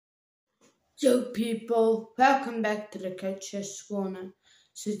Yo people, welcome back to the Coach's Corner.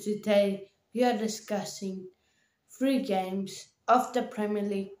 So today we are discussing 3 games of the Premier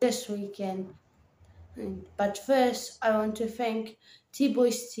League this weekend. But first I want to thank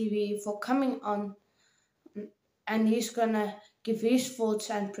T-Boys TV for coming on and he's gonna give his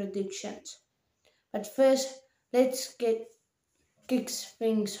thoughts and predictions. But first let's kick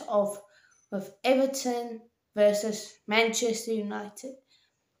things off with Everton versus Manchester United.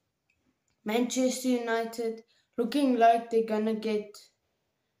 Manchester United looking like they're gonna get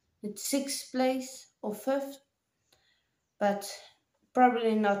it 6th place or 5th, but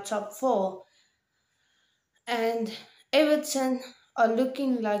probably not top 4. And Everton are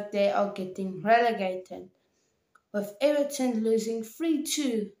looking like they are getting relegated, with Everton losing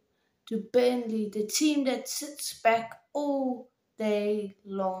 3-2 to Burnley, the team that sits back all day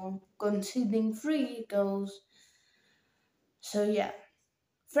long, conceding 3 goals. So yeah,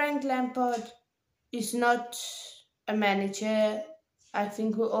 Frank Lampard is not a manager. I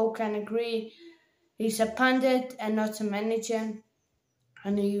think we all can agree he's a pundit and not a manager,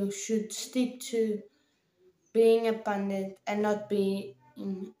 and you should stick to being a pundit and not being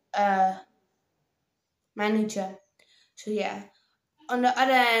a manager. So yeah. On the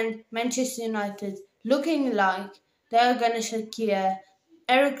other hand, Manchester United looking like they're gonna secure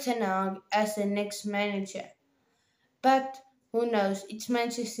Eric Ten Hag as the next manager. But who knows? It's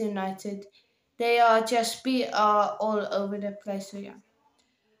Manchester United. They are just PR all over the place. So yeah.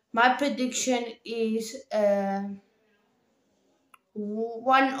 My prediction is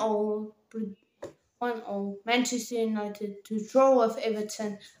 1-0 Manchester United to draw with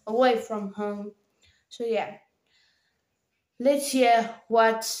Everton away from home. So yeah. Let's hear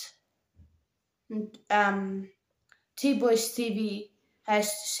what T-Boys TV has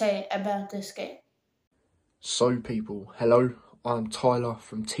to say about this game. So people, hello, I'm Tyler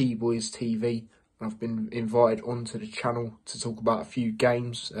from T-Boys TV. I've been invited onto the channel to talk about a few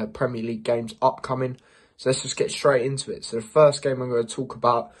games, Premier League games upcoming. So let's just get straight into it. So the first game I'm going to talk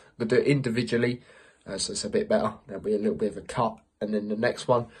about, I'm going to do it individually, so it's a bit better. There'll be a little bit of a cut, and then the next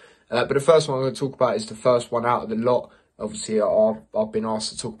one. But the first one I'm going to talk about is the first one out of the lot. Obviously, I've been asked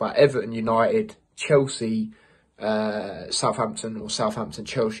to talk about Everton United, Chelsea, Southampton or Southampton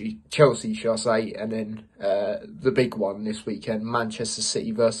Chelsea shall I say, and then the big one this weekend, Manchester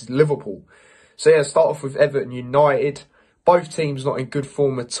City versus Liverpool. So yeah, start off with Everton United. Both teams not in good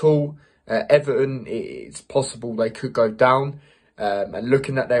form at all. Everton, it's possible they could go down, and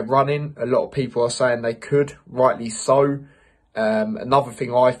looking at their running, a lot of people are saying they could, rightly so. Another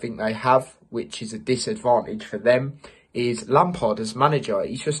thing I think they have, which is a disadvantage for them, is Lampard as manager.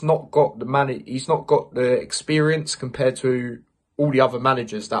 He's just not got he's not got the experience compared to all the other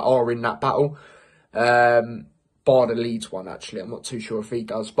managers that are in that battle. Bar the Leeds one, actually. I'm not too sure if he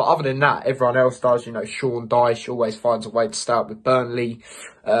does. But other than that, everyone else does. You know, Sean Dyche always finds a way to start with Burnley.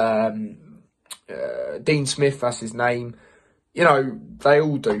 Dean Smith, that's his name. You know, they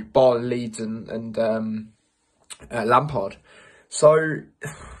all do, bar the Leeds and Lampard. So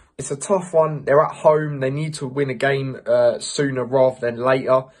it's a tough one. They're at home. They need to win a game sooner rather than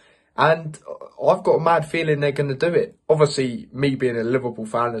later. And I've got a mad feeling they're going to do it. Obviously, me being a Liverpool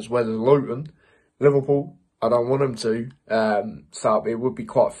fan as well as Luton, Liverpool, I don't want them to. So it would be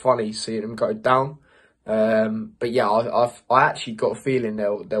quite funny seeing them go down. But yeah, I actually got a feeling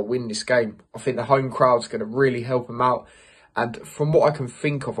they'll win this game. I think the home crowd's going to really help them out. And from what I can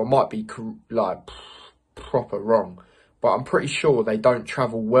think of, I might be like proper wrong, but I'm pretty sure they don't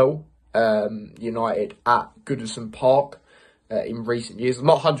travel well, United, at Goodison Park in recent years. I'm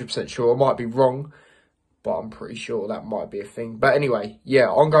not 100% sure. I might be wrong, but I'm pretty sure that might be a thing. But anyway,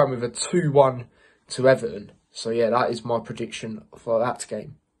 yeah, I'm going with a 2-1 to Everton. So yeah, that is my prediction for that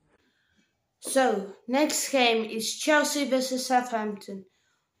game. So, next game is Chelsea versus Southampton.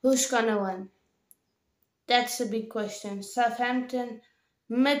 Who's gonna win? That's a big question. Southampton,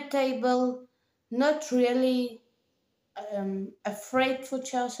 mid-table, not really afraid for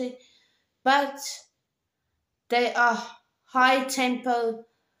Chelsea, but they are high tempo,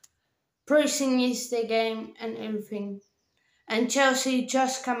 pressing is their game and everything. And Chelsea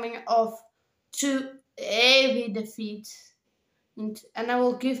just coming off 2 heavy defeats. And I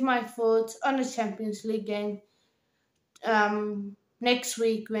will give my thoughts on the Champions League game next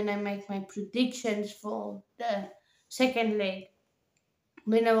week when I make my predictions for the second leg.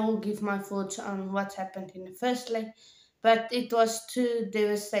 Then I will give my thoughts on what happened in the first leg. But it was 2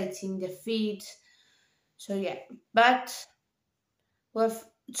 devastating defeats. So yeah. But with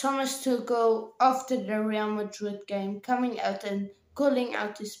Thomas Tuchel after the Real Madrid game coming out and calling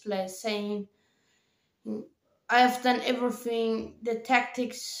out his players, saying, I have done everything, the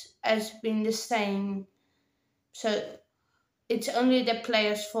tactics has been the same. So it's only the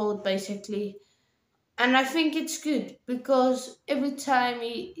player's fault basically. And I think it's good because every time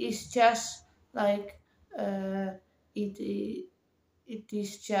he is just like uh, it it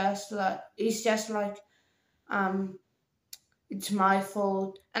is just like it's just like um it's my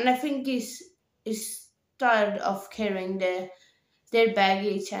fault, and I think he's tired of carrying their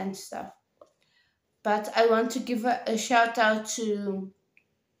baggage and stuff. But I want to give a shout out to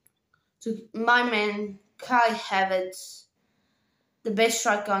my man Kai Havertz, the best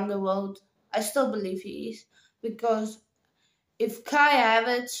striker in the world. I still believe he is, because if Kai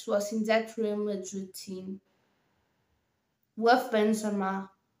Havertz was in that Real Madrid team with Benzema,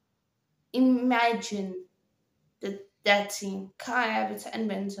 imagine that team, Kai Havertz and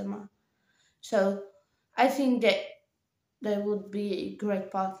Benzema. So I think that there would be a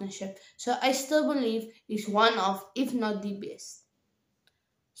great partnership. So I still believe he's one of, if not the best.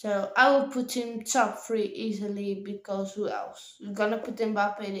 So I will put him top three easily, because who else? We're gonna put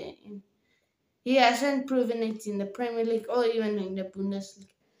Mbappe in. He hasn't proven it in the Premier League or even in the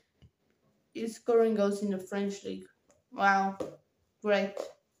Bundesliga. He's scoring goals in the French league. Wow, great.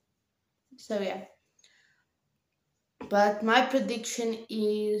 So yeah, but my prediction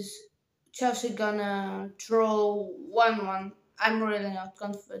is Chelsea gonna draw 1-1. I'm really not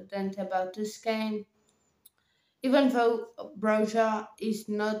confident about this game, even though Broja is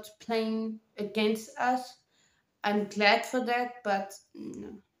not playing against us. I'm glad for that, but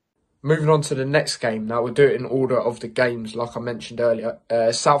no. Moving on to the next game. Now we'll do it in order of the games, like I mentioned earlier.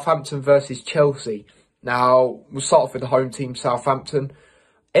 Southampton versus Chelsea. Now we'll start off with the home team, Southampton.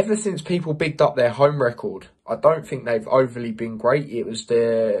 Ever since people bigged up their home record, I don't think they've overly been great. It was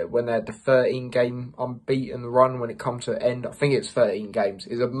when they had the 13-game unbeaten run when it come to an end. I think it's 13 games.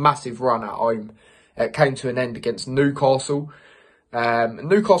 It was a massive run at home. It came to an end against Newcastle.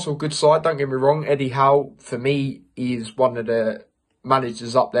 Newcastle, good side, don't get me wrong. Eddie Howe, for me, is one of the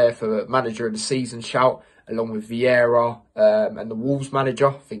managers up there for manager of the season shout, along with Vieira and the Wolves manager.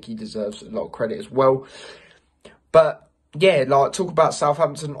 I think he deserves a lot of credit as well. But yeah, like, talk about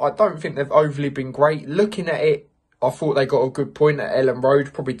Southampton, I don't think they've overly been great. Looking at it, I thought they got a good point at Ellen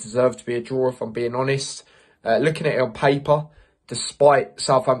Road. Probably deserved to be a draw, if I'm being honest. Looking at it on paper, despite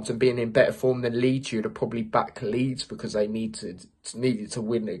Southampton being in better form than Leeds, you'd have probably backed Leeds because they needed to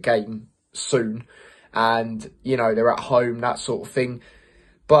win a game soon. And, you know, they're at home, that sort of thing.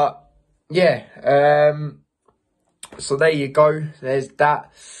 But, yeah, so there you go. There's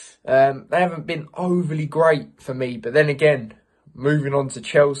that. They haven't been overly great for me. But then again, moving on to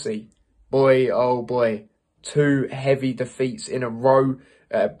Chelsea. Boy, oh boy. 2 heavy defeats in a row.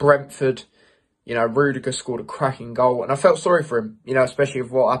 Brentford, you know, Rudiger scored a cracking goal. And I felt sorry for him, you know, especially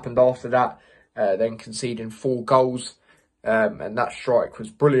with what happened after that. Then conceding 4 goals. And that strike was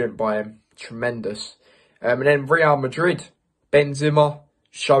brilliant by him. Tremendous. And then Real Madrid. Benzema,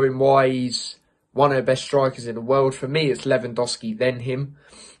 showing why he's one of the best strikers in the world. For me, it's Lewandowski, then him.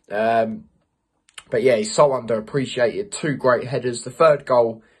 But yeah, he's so underappreciated. 2 great headers. The third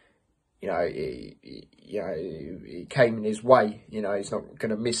goal, you know, it came in his way. You know, he's not going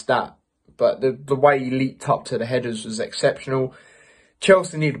to miss that. But the way he leaped up to the headers was exceptional.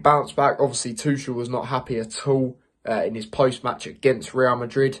 Chelsea need a bounce back. Obviously, Tuchel was not happy at all in his post-match against Real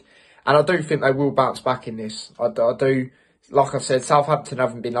Madrid. And I do think they will bounce back in this. I do. Like I said, Southampton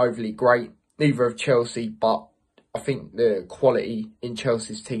haven't been overly great. Neither have Chelsea. But I think the quality in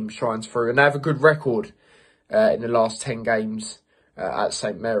Chelsea's team shines through. And they have a good record in the last 10 games at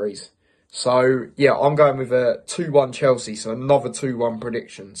St Mary's. So, yeah, I'm going with a 2-1 Chelsea. So, another 2-1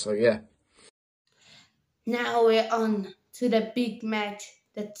 prediction. So, yeah. Now we're on to the big match,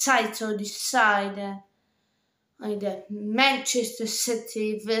 the title decider, the Manchester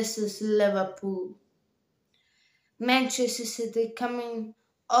City versus Liverpool. Manchester City coming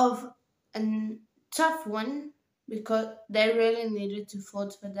off a tough one, because they really needed to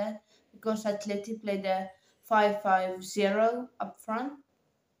fight for that, because Atleti played a 5-5-0 up front.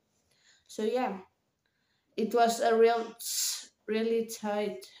 So yeah, it was a really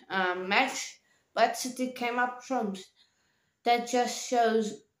tight match, but City came up front. That just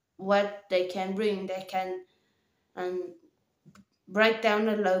shows what they can bring. They can break down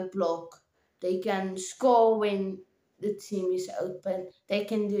a low block. They can score when the team is open. They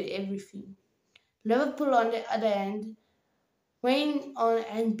can do everything. Liverpool, on the other hand, went on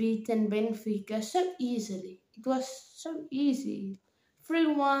and beaten Benfica so easily. It was so easy.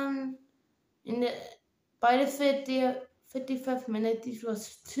 3-1 in the by the 55th minute. It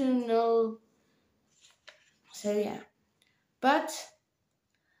was 2-0. So yeah, but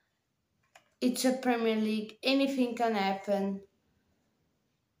it's a Premier League. Anything can happen.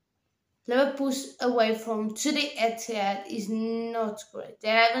 Liverpool's away form to the Etihad is not great. They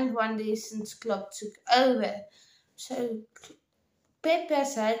haven't won this since Klopp took over. So Pep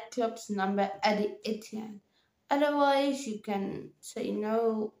has had Klopp's number at the Etihad. Otherwise, you can say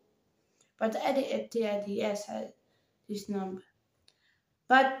no, but at the Etihad, he has had his number.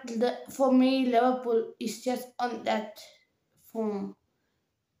 But for me, Liverpool is just on that form.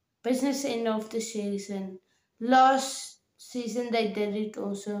 Business end of the season. Last season they did it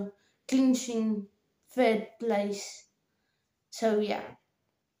also, clinching third place. So yeah,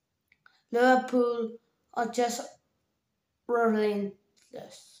 Liverpool are just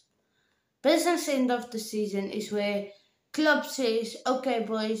relentless. Business end of the season is where club says, okay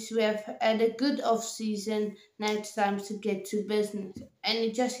boys, we have had a good off season, now it's time to get to business. And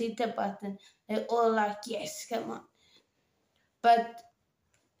you just hit the button. They're all like, yes, come on. But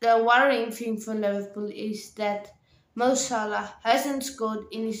the worrying thing for Liverpool is that Mo Salah hasn't scored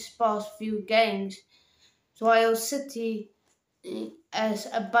in his past few games, while City has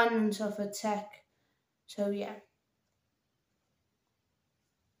abundance of attack. So yeah.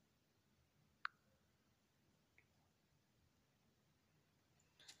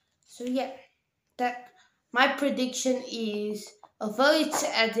 So yeah, that my prediction is, although it's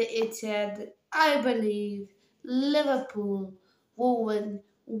at the Etihad, I believe Liverpool will win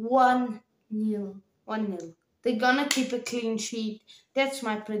 1-0. 1-0. They're gonna keep a clean sheet. That's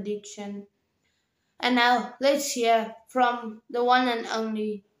my prediction. And now let's hear from the one and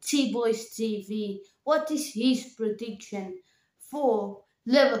only T-Boys TV. What is his prediction for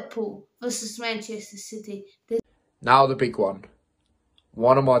Liverpool versus Manchester City? Now the big one.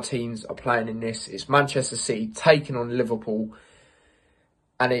 One of my teams are playing in this. It's Manchester City taking on Liverpool.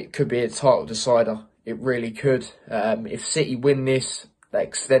 And it could be a title decider. It really could. If City win this, they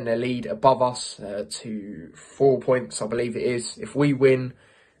extend their lead above us to 4 points, I believe it is. If we win,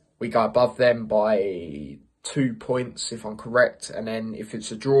 we go above them by 2 points, if I'm correct. And then if it's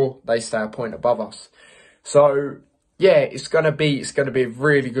a draw, they stay a point above us. So yeah, it's gonna be a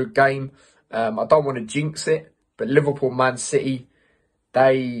really good game. I don't want to jinx it, but Liverpool, Man City,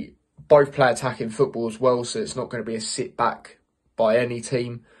 they both play attacking football as well, so it's not going to be a sit back by any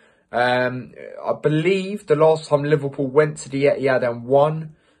team. I believe the last time Liverpool went to the Etihad and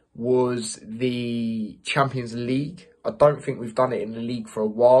won was the Champions League. I don't think we've done it in the league for a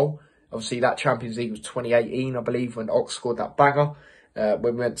while. Obviously, that Champions League was 2018, I believe, when Ox scored that banger. When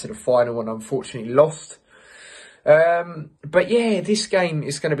we went to the final and unfortunately lost. But yeah, this game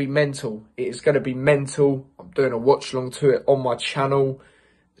is going to be mental. It is going to be mental. I'm doing a watch along to it on my channel.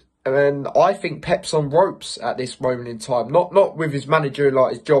 And I think Pep's on ropes at this moment in time. Not with his manager,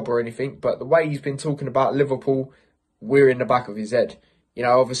 like his job or anything, but the way he's been talking about Liverpool, we're in the back of his head. You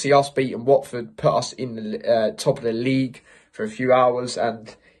know, obviously us beating Watford put us in the top of the league for a few hours.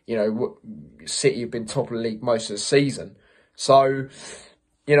 And, you know, City have been top of the league most of the season. So,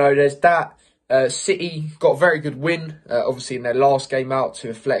 you know, there's that. City got a very good win, obviously, in their last game out to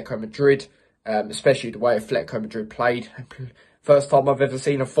Atletico Madrid, especially the way Atletico Madrid played. First time I've ever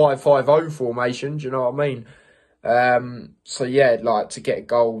seen a 5-5-0 formation, do you know what I mean? So, yeah, like, to get a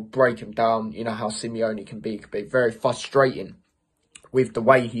goal, break him down, you know how Simeone can be very frustrating with the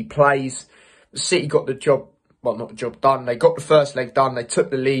way he plays. City got the job, well, not the job done, they got the first leg done, they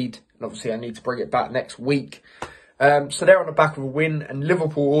took the lead, and obviously I need to bring it back next week. So they're on the back of a win, and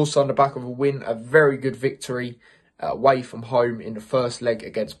Liverpool also on the back of a win, a very good victory away from home in the first leg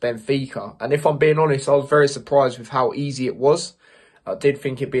against Benfica. And if I'm being honest, I was very surprised with how easy it was. I did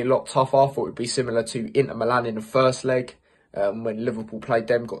think it'd be a lot tougher. I thought it'd be similar to Inter Milan in the first leg when Liverpool played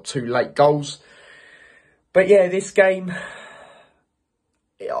them, got 2 late goals. But yeah, this game,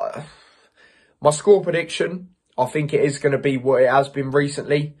 my score prediction, I think it is going to be what it has been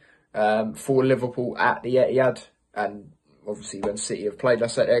recently for Liverpool at the Etihad. And obviously when City have played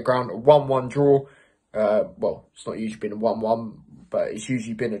us at their ground, a 1-1 draw. Well, it's not usually been a 1-1, but it's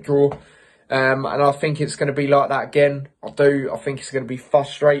usually been a draw. And I think it's going to be like that again. I think it's going to be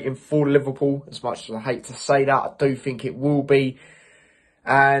frustrating for Liverpool, as much as I hate to say that. I do think it will be.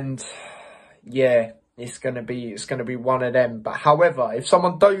 And yeah, it's going to be one of them. But however, if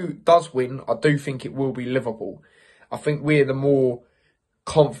someone does win, I do think it will be Liverpool. I think we're the more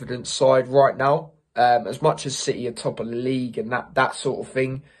confident side right now. As much as City are top of the league and that sort of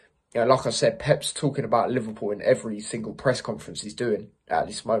thing, you know, like I said, Pep's talking about Liverpool in every single press conference he's doing at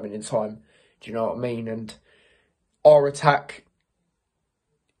this moment in time. Do you know what I mean? And our attack,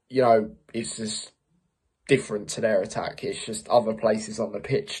 you know, it's just different to their attack. It's just other places on the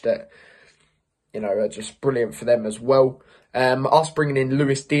pitch that, you know, are just brilliant for them as well. Us bringing in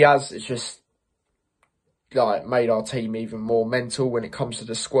Luis Diaz, it's just, like made our team even more mental when it comes to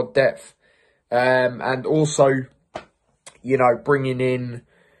the squad depth. And also, you know, bringing in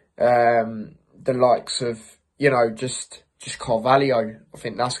the likes of, you know, just Carvalho. I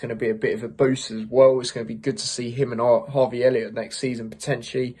think that's going to be a bit of a boost as well. It's going to be good to see him and Harvey Elliott next season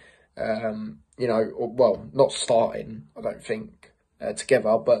potentially. You know, well, not starting, I don't think,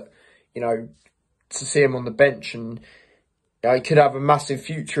 together, but, you know, to see him on the bench, and he could have a massive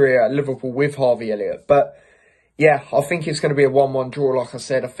future here at Liverpool with Harvey Elliott. But yeah, I think it's going to be a 1-1 draw, like I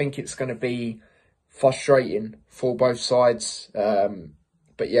said. I think it's going to be frustrating for both sides.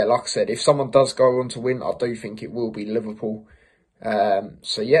 But yeah, like I said, if someone does go on to win, I do think it will be Liverpool.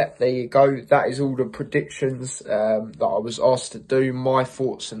 So yeah, there you go. That is all the predictions that I was asked to do, my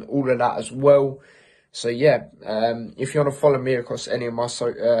thoughts and all of that as well. So yeah, if you want to follow me across any of my,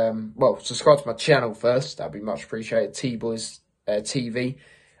 well, subscribe to my channel first. That'd be much appreciated. T-Boys TV.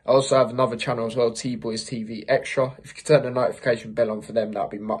 I also have another channel as well, T-Boys TV Extra. If you could turn the notification bell on for them,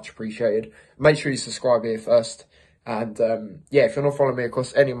 that'd be much appreciated. Make sure you subscribe here first. And yeah, if you want to follow me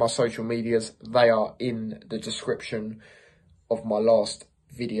across any of my social medias, they are in the description of my last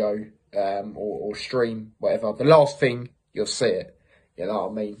video or stream, whatever. The last thing, you'll see it. You know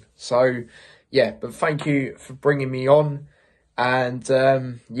what I mean? So, yeah, but thank you for bringing me on. And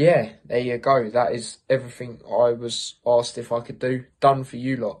yeah, there you go. That is everything I was asked if I could do. Done for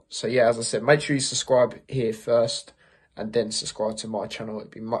you lot. So yeah, as I said, make sure you subscribe here first and then subscribe to my channel. It'd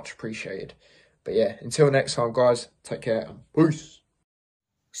be much appreciated. But yeah, until next time, guys, take care and peace.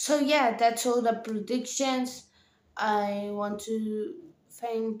 So yeah, that's all the predictions. I want to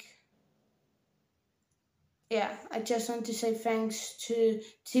thank, yeah, I just want to say thanks to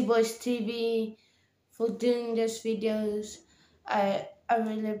T-Boys TV for doing these videos. I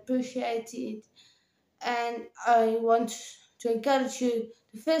really appreciate it. And I want to encourage you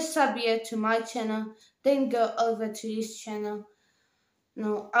to first sub here to my channel, then go over to his channel.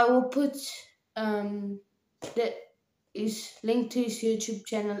 Now I will put the his link to his YouTube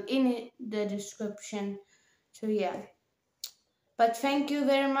channel in the description. So yeah. But thank you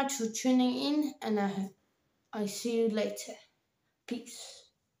very much for tuning in, and I see you later. Peace.